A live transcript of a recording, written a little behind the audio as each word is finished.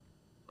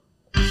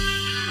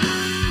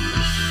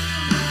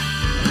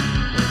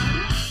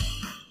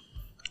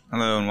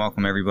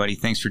welcome everybody.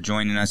 Thanks for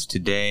joining us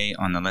today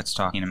on the Let's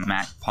Talk Canon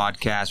Mac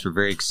podcast. We're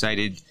very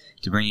excited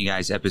to bring you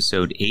guys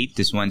episode 8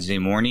 this Wednesday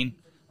morning.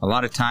 A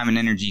lot of time and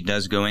energy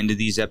does go into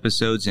these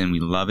episodes, and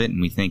we love it,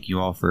 and we thank you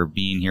all for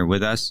being here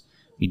with us.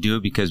 We do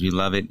it because we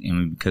love it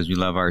and because we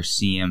love our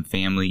CM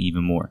family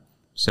even more.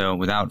 So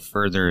without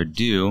further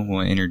ado,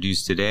 we'll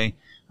introduce today.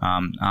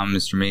 I'm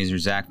Mr. Masner,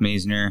 Zach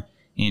Masner,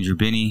 Andrew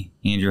Binney.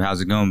 Andrew, how's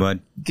it going,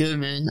 bud? Good,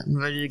 man. I'm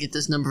ready to get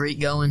this number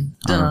 8 going.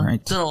 Done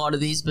a lot of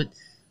these, but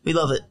we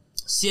love it.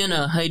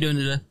 Sienna, how you doing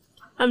today?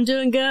 I'm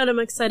doing good. I'm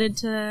excited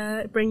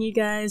to bring you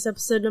guys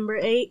episode number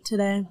 8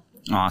 today.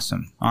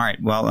 Awesome. All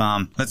right.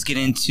 Well, let's get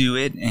into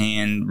it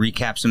and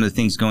recap some of the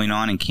things going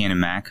on in Canon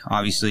Mac.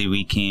 Obviously,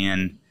 we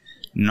can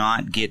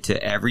not get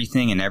to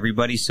everything and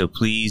everybody, so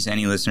please,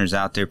 any listeners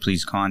out there,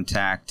 please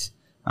contact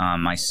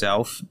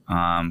myself.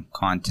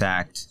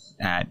 Contact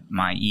at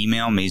my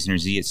email,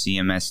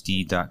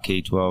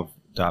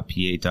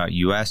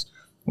 masnerz@cmsd.k12.pa.us,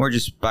 or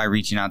just by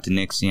reaching out to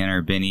Nick, Sienna,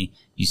 or Benny.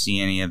 If you see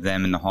any of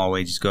them in the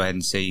hallway, just go ahead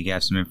and say you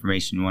have some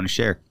information you want to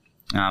share.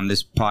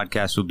 This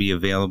podcast will be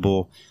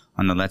available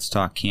on the Let's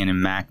Talk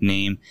Canon Mac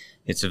name.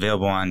 It's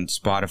available on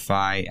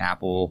Spotify,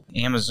 Apple,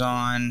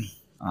 Amazon,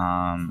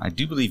 I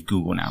do believe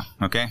Google now.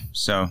 Okay,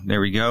 so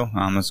there we go.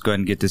 Let's go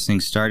ahead and get this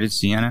thing started.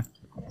 Sienna?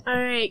 All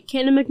right,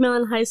 Canon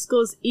McMillan High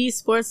School's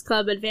eSports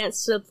Club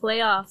advanced to the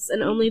playoffs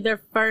in only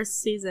their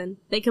first season.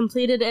 They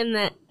completed in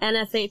the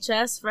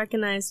NFHS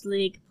Recognized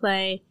League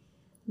Play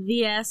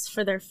VS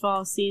for their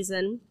fall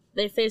season.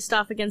 They faced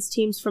off against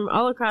teams from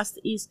all across the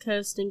East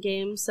Coast in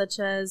games such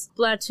as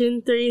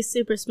Splatoon 3,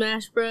 Super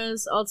Smash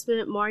Bros.,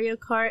 Ultimate Mario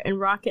Kart, and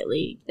Rocket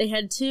League. They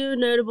had 2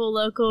 notable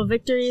local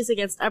victories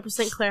against Upper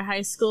St. Clair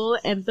High School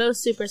in both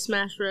Super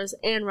Smash Bros.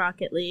 And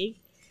Rocket League.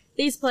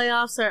 These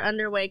playoffs are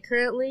underway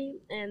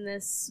currently, and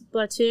this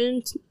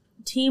Splatoon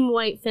Team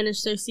White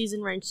finished their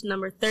season ranked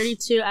number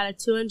 32 out of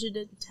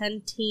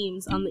 210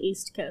 teams on the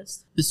East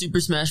Coast. The Super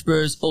Smash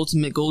Bros.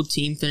 Ultimate Gold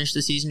team finished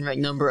the season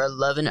ranked number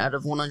 11 out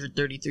of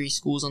 133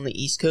 schools on the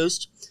East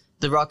Coast.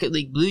 The Rocket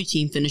League Blue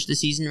team finished the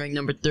season ranked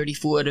number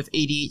 34 out of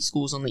 88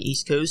 schools on the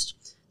East Coast.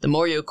 The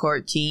Mario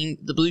Kart team,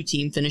 the Blue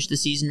team, finished the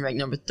season ranked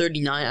number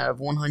 39 out of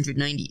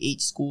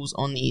 198 schools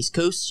on the East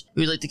Coast.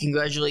 We would like to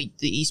congratulate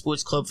the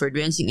Esports Club for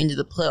advancing into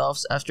the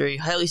playoffs after a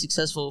highly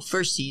successful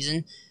first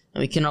season, and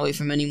we cannot wait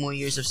for many more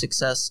years of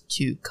success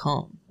to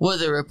come.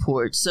 Weather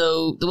report.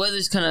 So, the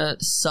weather's kind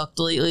of sucked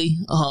lately.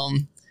 I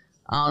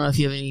don't know if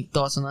you have any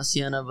thoughts on that,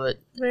 Sienna,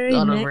 but Very a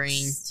lot mixed. of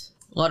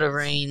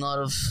rain, a lot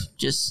of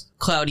just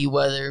cloudy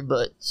weather,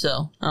 but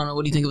so, I don't know,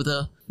 what do you think of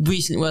the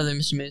recent weather,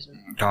 Mr. Mason?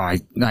 Oh, I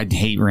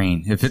hate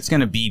rain. If it's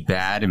going to be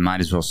bad, it might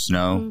as well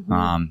snow.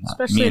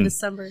 Especially in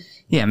December.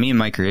 Yeah, me and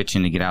Mike are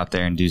itching to get out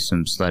there and do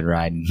some sled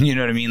riding. You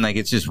know what I mean? Like,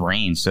 it's just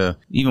rain. So,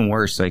 even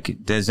worse,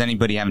 like, does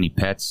anybody have any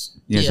pets?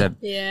 You guys have,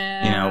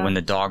 Yeah. you know, when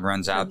the dog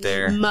runs out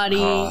there. Muddy.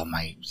 Oh,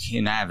 my.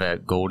 And I have a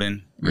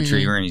golden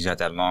retriever, and he's got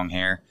that long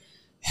hair.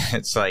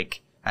 It's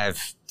like, I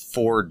have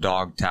 4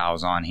 dog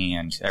towels on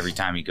hand every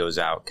time he goes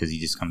out because he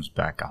just comes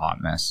back a hot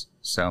mess.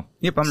 So,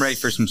 yep, I'm ready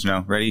for some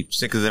snow. Ready,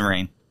 sick of the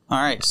rain.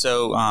 All right,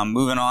 so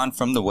moving on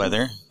from the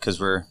weather, because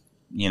we're,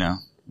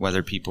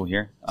 weather people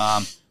here.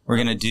 We're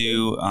going to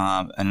do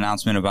an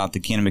announcement about the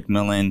Canon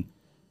McMillan,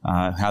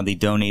 how they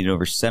donated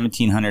over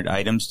 1,700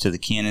 items to the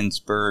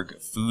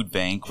Cannonsburg Food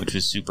Bank, which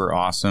was super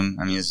awesome.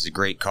 I mean, this is a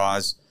great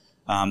cause.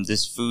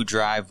 This food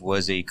drive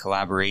was a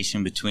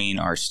collaboration between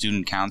our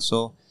student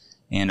council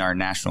and our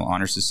National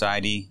Honor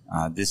Society.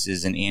 This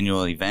is an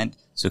annual event,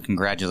 so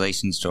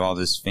congratulations to all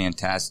this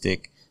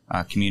fantastic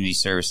community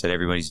service that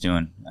everybody's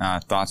doing.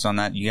 Thoughts on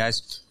that, you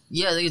guys?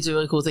 Yeah, I think it's a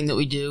really cool thing that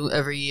we do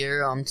every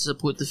year to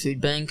support the food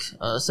bank.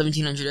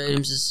 1,700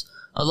 items is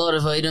a lot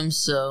of items,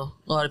 so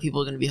a lot of people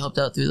are going to be helped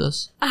out through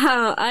this.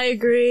 I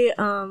agree.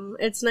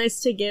 It's nice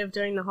to give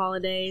during the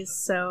holidays,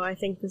 so I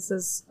think this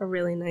is a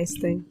really nice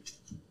thing.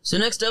 So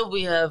next up,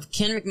 we have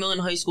Canon McMillan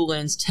High School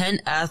lands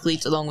 10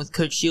 athletes along with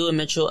Coach Sheila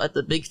Mitchell at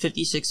the Big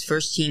 56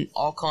 First Team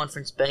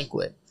All-Conference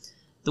Banquet.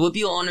 The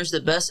WPIAL honors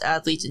the best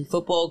athletes in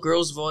football,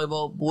 girls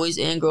volleyball, boys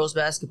and girls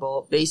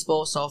basketball,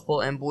 baseball,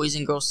 softball, and boys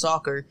and girls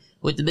soccer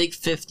with the Big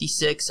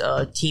 56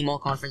 Team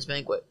All-Conference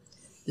Banquet.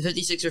 The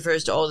 56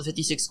 refers to all the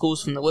 56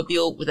 schools from the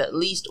WPIAL with at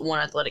least one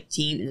athletic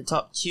team in the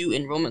top 2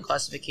 enrollment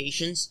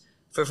classifications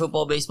for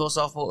football, baseball,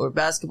 softball, or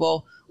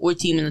basketball, or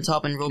team in the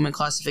top enrollment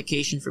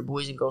classification for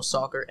boys and girls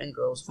soccer and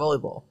girls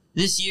volleyball.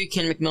 This year,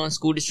 Canon McMillan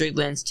School District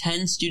lands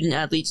 10 student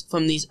athletes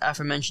from these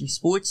aforementioned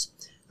sports.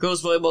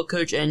 Girls volleyball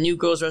coach and new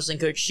girls wrestling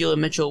coach Sheila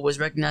Mitchell was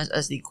recognized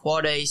as the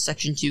Quad A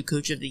Section 2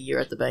 Coach of the Year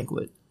at the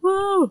banquet.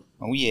 Woo!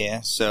 Oh,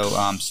 yeah. So,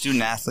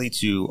 student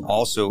athletes who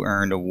also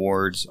earned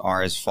awards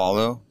are as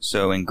follow.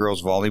 So, in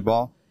girls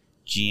volleyball,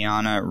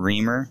 Gianna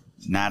Reamer,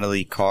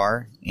 Natalie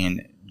Carr,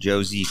 and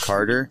Josie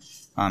Carter.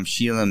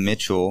 Sheila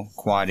Mitchell,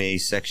 Quad A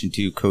Section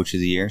 2 Coach of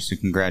the Year. So,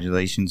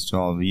 congratulations to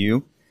all of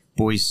you.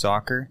 Boys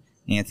soccer,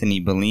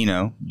 Anthony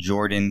Bellino,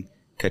 Jordan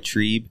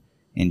Katrib,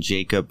 and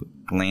Jacob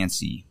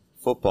Glancy.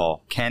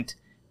 Football, Kent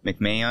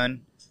McMahon,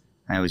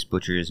 I always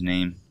butcher his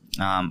name,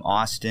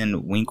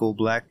 Austin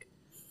Winklebleck,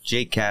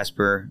 Jake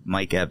Casper,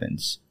 Mike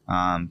Evans.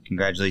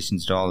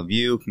 Congratulations to all of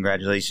you.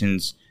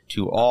 Congratulations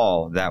to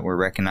all that were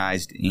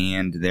recognized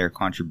and their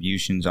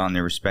contributions on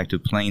their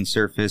respective playing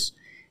surface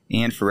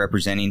and for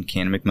representing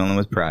Canton McMillan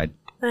with pride.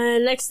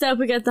 Next up,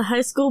 we got the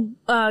high school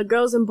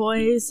girls and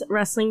boys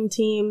wrestling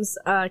teams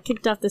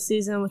kicked off the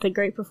season with a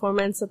great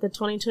performance at the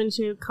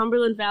 2022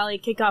 Cumberland Valley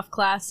Kickoff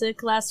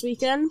Classic last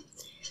weekend.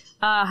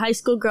 High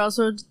school girls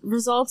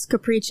results: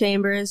 Capri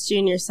Chambers,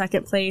 junior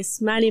 2nd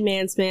place; Maddie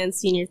Mansman,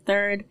 senior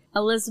 3rd;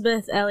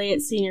 Elizabeth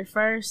Elliott, senior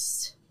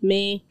 1st;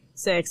 me,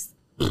 6th.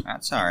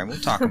 That's all right. We'll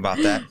talk about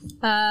that.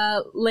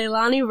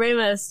 Leilani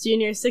Ramos,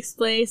 junior 6th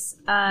place;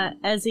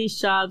 Ezzie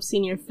Schaub,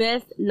 senior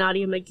 5th;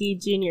 Nadia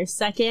McGee, junior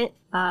 2nd;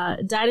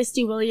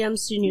 Dynasty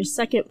Williams, junior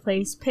 2nd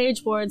place;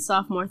 Paige Ward,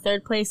 sophomore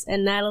 3rd place;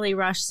 and Natalie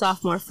Rush,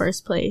 sophomore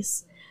 1st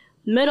place.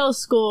 Middle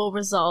school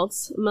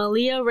results: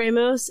 Malia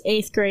Ramos,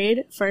 8th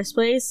grade, 1st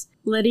place;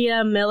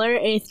 Lydia Miller,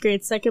 8th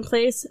grade, 2nd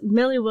place;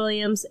 Millie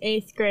Williams,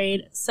 8th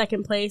grade,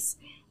 2nd place;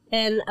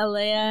 and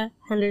Alea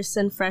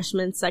Henderson,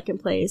 freshman,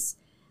 2nd place.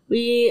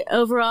 We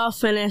overall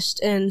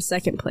finished in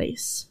 2nd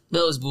place.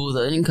 That was cool,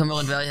 though. Didn't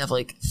Cumberland Valley have,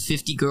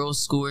 50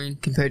 girls scoring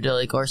compared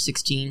to, our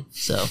 16?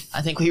 So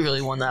I think we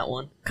really won that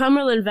one.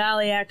 Cumberland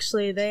Valley,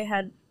 actually, they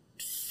had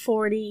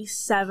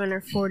 47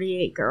 or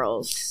 48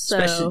 girls. So.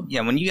 Especially,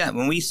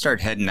 when we start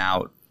heading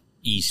out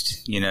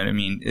east, you know what I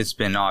mean? It's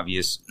been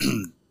obvious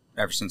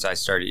ever since I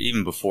started,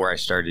 even before I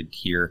started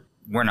here,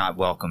 we're not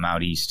welcome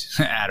out east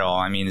at all.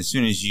 I mean, as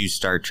soon as you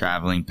start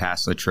traveling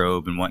past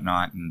Latrobe and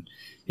whatnot, and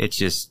it's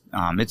just,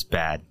 it's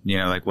bad.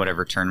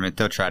 Whatever tournament,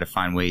 they'll try to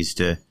find ways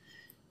to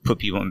put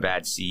people in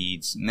bad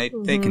seeds. And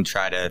they can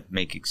try to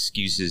make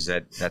excuses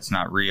that that's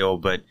not real,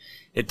 but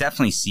it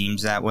definitely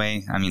seems that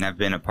way. I mean, I've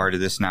been a part of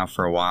this now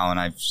for a while, and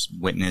I've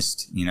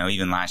witnessed,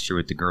 even last year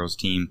with the girls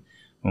team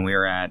when we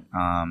were at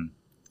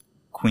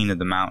Queen of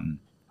the Mountain.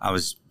 I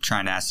was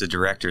trying to ask the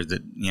director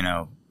that,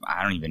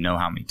 I don't even know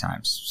how many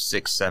times,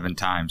 6, 7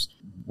 times.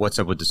 What's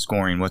up with the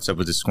scoring? What's up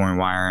with the scoring?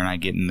 Why aren't I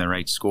getting the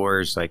right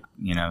scores?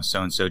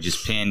 So-and-so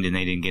just pinned and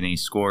they didn't get any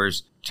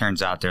scores.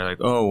 Turns out they're like,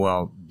 oh,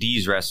 well,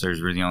 these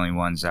wrestlers were the only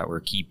ones that were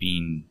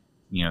keeping,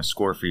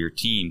 score for your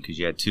team because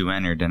you had 2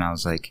 entered. And I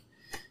was like,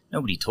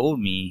 nobody told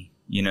me,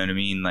 you know what I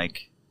mean?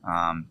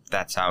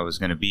 That's how it was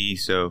going to be.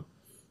 So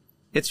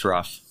it's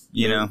rough,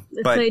 They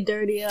but play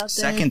dirty out there.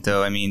 Second,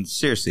 though, I mean,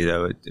 seriously,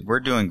 though, we're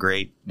doing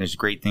great. There's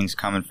great things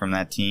coming from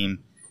that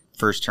team.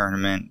 First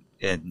tournament,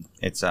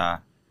 it's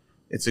a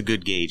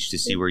good gauge to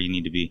see where you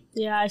need to be.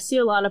 Yeah, I see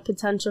a lot of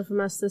potential from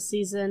us this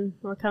season.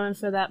 We're coming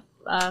for that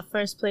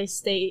first place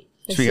state.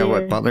 So we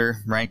got Butler,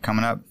 right,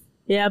 coming up?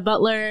 Yeah,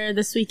 Butler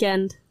this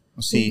weekend.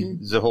 We'll see.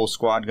 Is the whole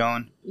squad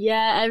going?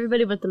 Yeah,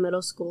 everybody but the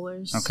middle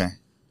schoolers. Okay.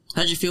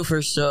 How'd you feel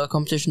first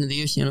competition of the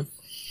year, Sienna?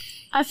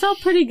 I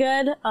felt pretty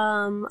good.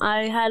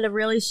 I had a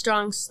really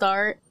strong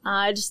start.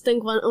 I just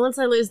think once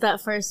I lose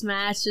that first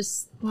match,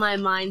 just my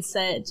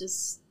mindset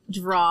just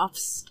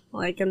drops.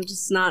 I'm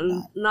just not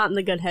in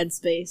the good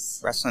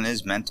headspace. Wrestling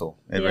is mental.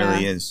 It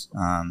really is.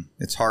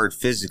 It's hard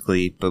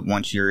physically, but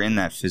once you're in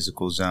that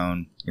physical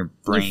zone, your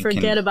brain you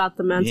forget about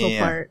the mental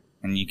part.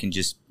 And you can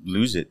just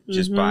lose it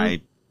just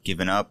by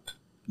giving up,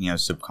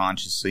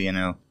 subconsciously.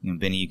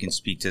 Benny, you can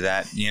speak to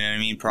that. You know what I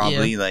mean?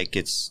 Probably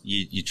it's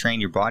you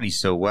train your body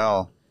so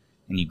well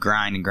and you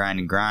grind and grind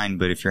and grind,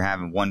 but if you're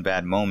having one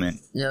bad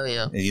moment,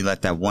 you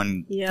let that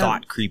one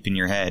thought creep in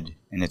your head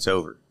and it's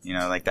over.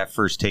 That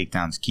first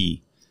takedown's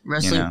key.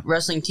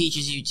 Wrestling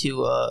teaches you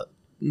to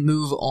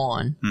move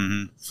on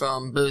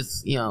from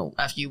both,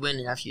 after you win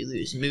and after you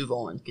lose. Move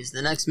on, because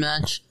the next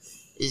match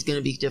is going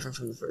to be different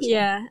from the first one.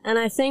 Yeah, and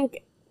I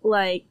think,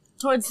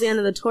 towards the end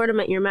of the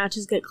tournament, your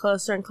matches get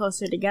closer and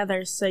closer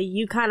together, so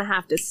you kind of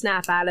have to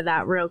snap out of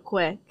that real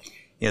quick.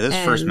 Yeah, those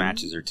first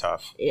matches are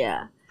tough.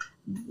 Yeah.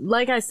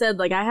 Like I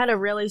said, I had a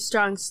really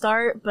strong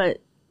start,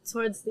 but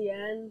towards the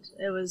end,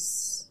 I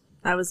was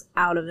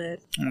out of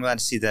it. I'm glad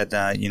to see that,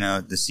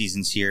 the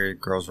season's here.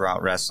 Girls were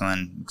out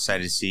wrestling.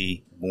 Excited to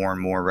see more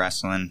and more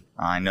wrestling.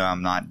 I know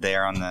I'm not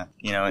there on the,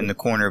 in the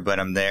corner, but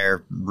I'm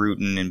there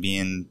rooting and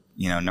being,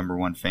 number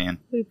one fan.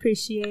 We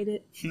appreciate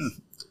it.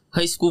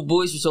 High school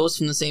boys results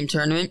from the same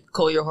tournament.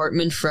 Collier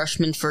Hartman,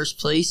 freshman, 1st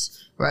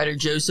place. Ryder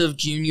Joseph,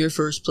 junior,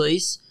 1st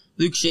place.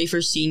 Luke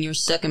Schaefer, senior,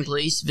 2nd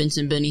place.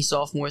 Vincent Benny,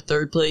 sophomore,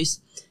 3rd place.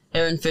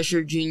 Aaron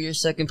Fisher, junior,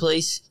 2nd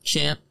place.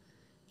 Champ.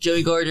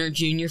 Joey Gardner,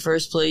 junior,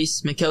 1st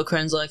place. Mikkel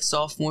Krenslak,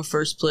 sophomore,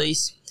 1st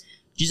place.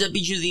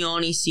 Giuseppe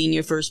Giuliani,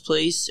 senior, 1st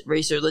place.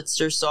 Racer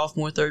Litzer,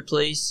 sophomore, 3rd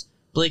place.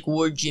 Blake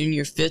Ward,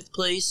 junior, 5th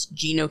place.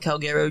 Gino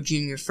Calgaro,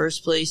 junior,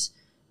 1st place.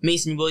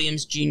 Mason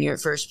Williams, junior,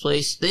 1st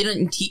place. They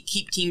didn't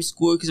keep team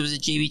score because it was a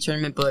JV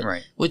tournament, but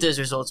with those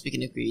results, we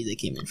can agree they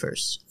came in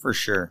first. For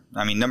sure.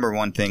 I mean, number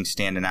one thing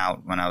standing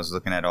out when I was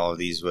looking at all of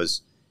these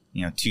was,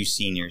 2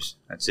 seniors.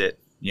 That's it.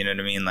 You know what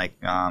I mean?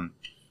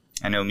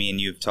 I know me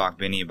and you have talked,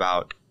 Benny,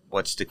 about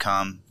what's to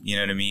come, you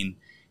know what I mean?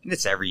 And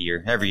it's every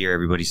year. Every year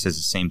everybody says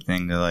the same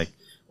thing. They're like,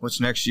 what's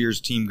next year's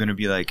team going to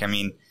be like? I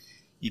mean,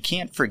 you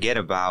can't forget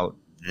about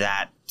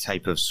that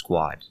type of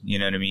squad. You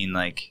know what I mean?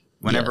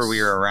 Whenever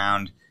we were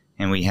around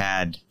and we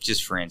had,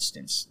 just for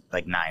instance,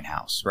 like Nine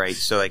House, right?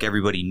 So like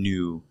everybody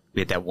knew we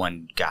had that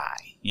one guy,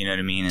 you know what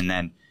I mean? And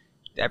then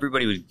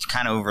everybody would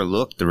kind of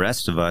overlook the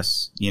rest of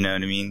us, you know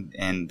what I mean?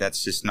 And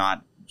that's just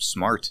not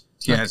smart.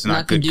 Yeah, it's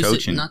not good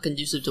coaching. Not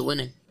conducive to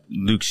winning.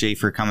 Luke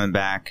Schaefer coming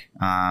back.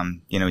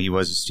 You know, he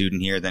was a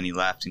student here, then he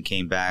left and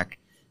came back.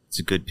 It's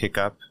a good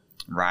pickup.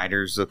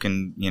 Ryder's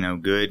looking, you know,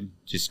 good.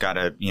 Just got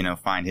to, you know,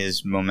 find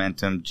his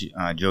momentum.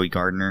 Joey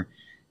Gardner,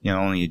 you know,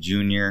 only a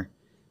junior.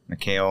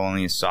 Mikhail,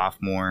 only a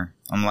sophomore.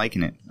 I'm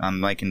liking it. I'm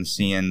liking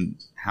seeing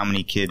how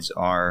many kids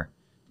are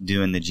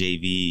doing the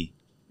JV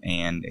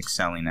and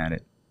excelling at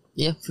it.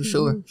 Yeah, for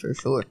sure. For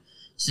sure.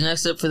 So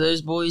next up for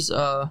those boys,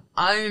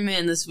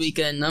 Ironman this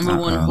weekend. Number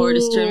one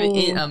hardest tournament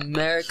in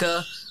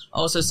America.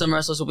 Also, some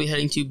wrestlers will be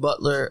heading to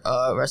Butler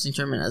wrestling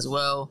tournament as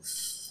well.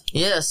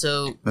 Yeah,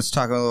 so let's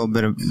talk a little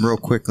bit real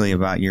quickly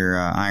about your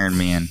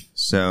Ironman.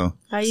 So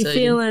how you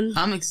feeling?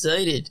 I'm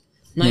excited.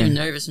 I'm not even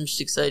nervous. I'm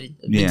just excited.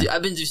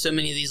 I've been through so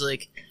many of these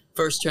like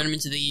first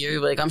tournaments of the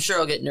year. Like I'm sure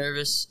I'll get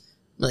nervous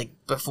like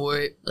before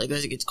it, like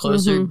as it gets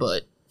closer.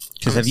 But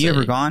because have you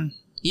ever gone?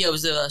 Yeah, I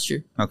was there last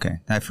year. Okay,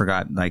 I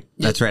forgot. Like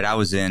that's right. I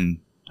was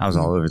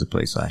all over the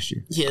place last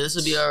year. Yeah, this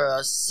will be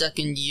our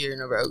second year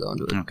in a row going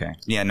to it. Okay.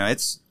 Yeah, no,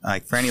 it's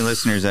like for any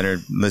listeners that are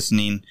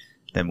listening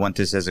that want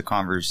this as a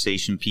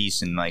conversation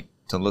piece and like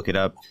to look it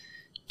up,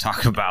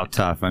 talk about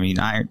tough. I mean,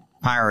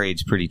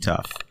 Pyrade's pretty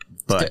tough,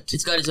 but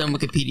it's got its own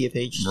Wikipedia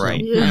page.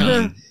 Right. So. I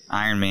mean,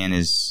 Ironman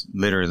is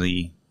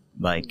literally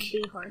like,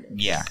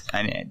 yeah,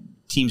 and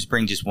teams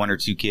bring just one or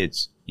two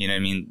kids, you know what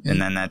I mean? Mm-hmm.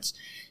 And then that's,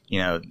 you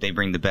know, they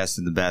bring the best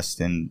of the best,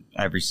 and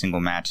every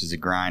single match is a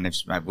grind.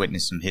 I've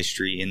witnessed some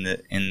history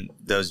in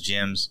those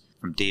gyms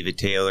from David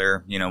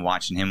Taylor, you know,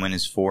 watching him win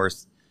his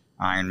 4th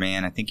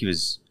Ironman. I think he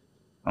was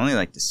only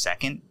like the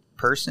second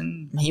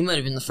person. He might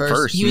have been the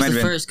first. He was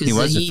the first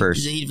because the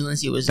first. Zahid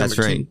Valencia was That's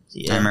number right. 2.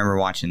 Yeah. I remember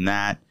watching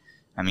that.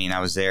 I mean, I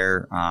was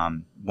there.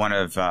 One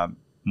of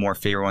more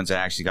favorite ones I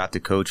actually got to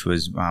coach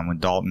was when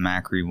Dalton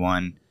Macri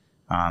won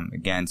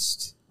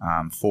against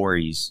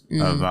Fories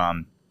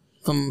of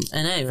from NA,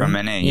 right? From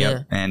NA,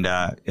 yep. And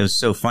it was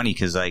so funny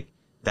because like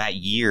that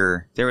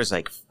year there was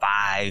like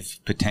 5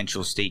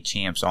 potential state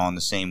champs all in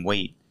the same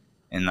weight,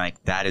 and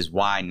like that is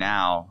why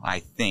now I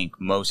think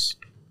most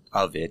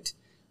of it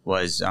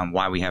was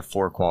why we have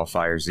 4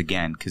 qualifiers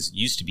again, because it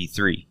used to be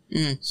 3.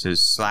 So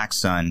Slack's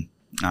son,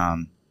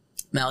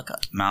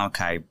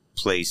 Malachi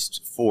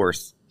placed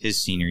 4th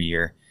his senior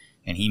year,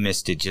 and he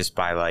missed it just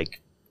by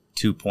like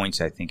 2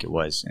 points, I think it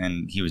was,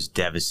 and he was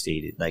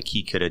devastated. Like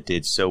he could have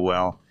did so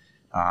well.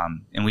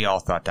 And we all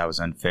thought that was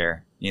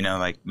unfair. You know,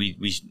 like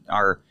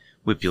our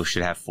Whitfield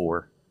should have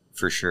 4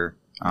 for sure.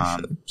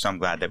 So I'm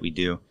glad that we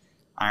do.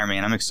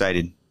 Ironman, I'm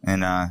excited,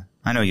 and I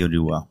know you'll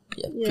do well.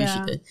 Yeah,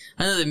 appreciate that.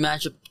 Another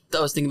matchup that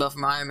I was thinking about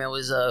from Ironman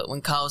was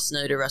when Kyle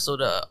Snyder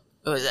wrestled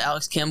was it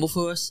Alex Campbell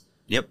for us?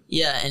 Yep.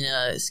 Yeah,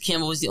 and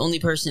Campbell was the only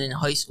person in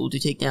high school to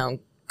take down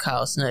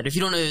Kyle Snyder. If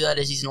you don't know who that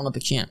is, he's an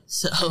Olympic champ.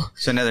 So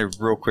another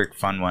real quick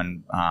fun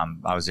one.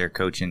 I was there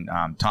coaching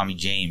Tommy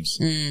James.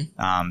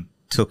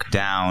 Took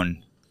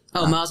down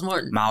Miles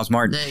Martin.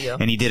 There you go.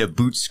 And he did a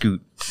boot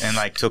scoot and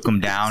like took him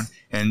down.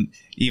 And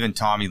even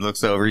Tommy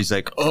looks over. He's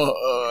like,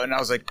 and I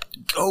was like,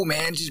 go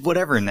man, just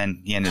whatever. And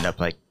then he ended up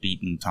like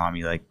beating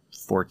Tommy like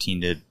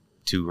 14-2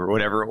 or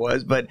whatever it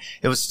was. But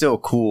it was still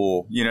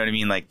cool, you know what I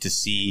mean? Like to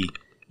see,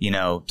 you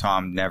know,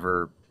 Tom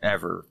never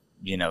ever,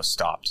 you know,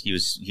 stopped. He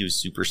was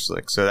super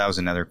slick. So that was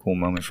another cool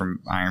moment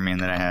from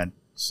Ironman that I had.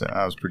 So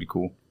that was pretty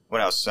cool.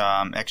 What else?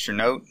 Extra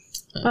note.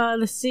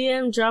 The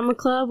CM Drama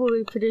Club will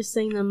be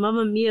producing the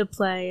Mamma Mia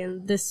play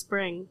this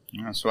spring.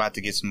 So we'll have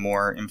to get some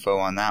more info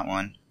on that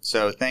one.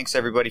 So thanks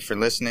everybody for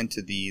listening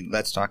to the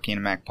Let's Talk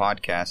Canamac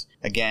podcast.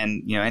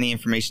 Again, you know, any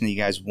information that you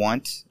guys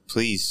want,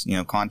 please, you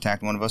know,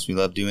 contact one of us. We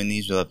love doing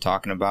these. We love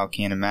talking about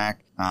Canamac.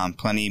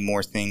 Plenty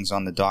more things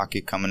on the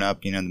docket coming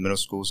up. You know, the middle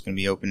school is going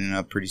to be opening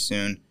up pretty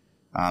soon.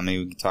 Maybe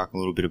we can talk a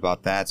little bit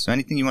about that. So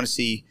anything you want to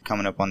see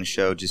coming up on the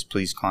show, just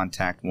please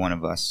contact one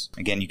of us.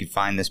 Again, you can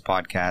find this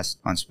podcast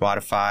on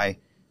Spotify. I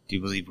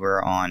do believe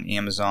we're on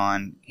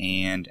Amazon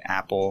and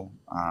Apple,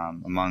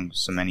 among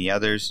so many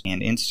others,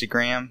 and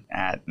Instagram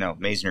at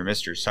Maisner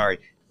Mister. Sorry.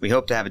 We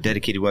hope to have a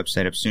dedicated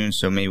website up soon,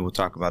 so maybe we'll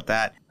talk about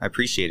that. I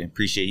appreciate it.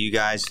 Appreciate you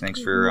guys.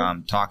 Thanks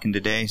for talking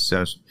today. So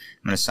I'm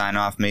going to sign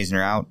off.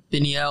 Maisner out.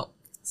 Benny out.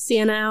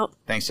 Sienna out.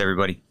 Thanks,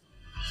 everybody.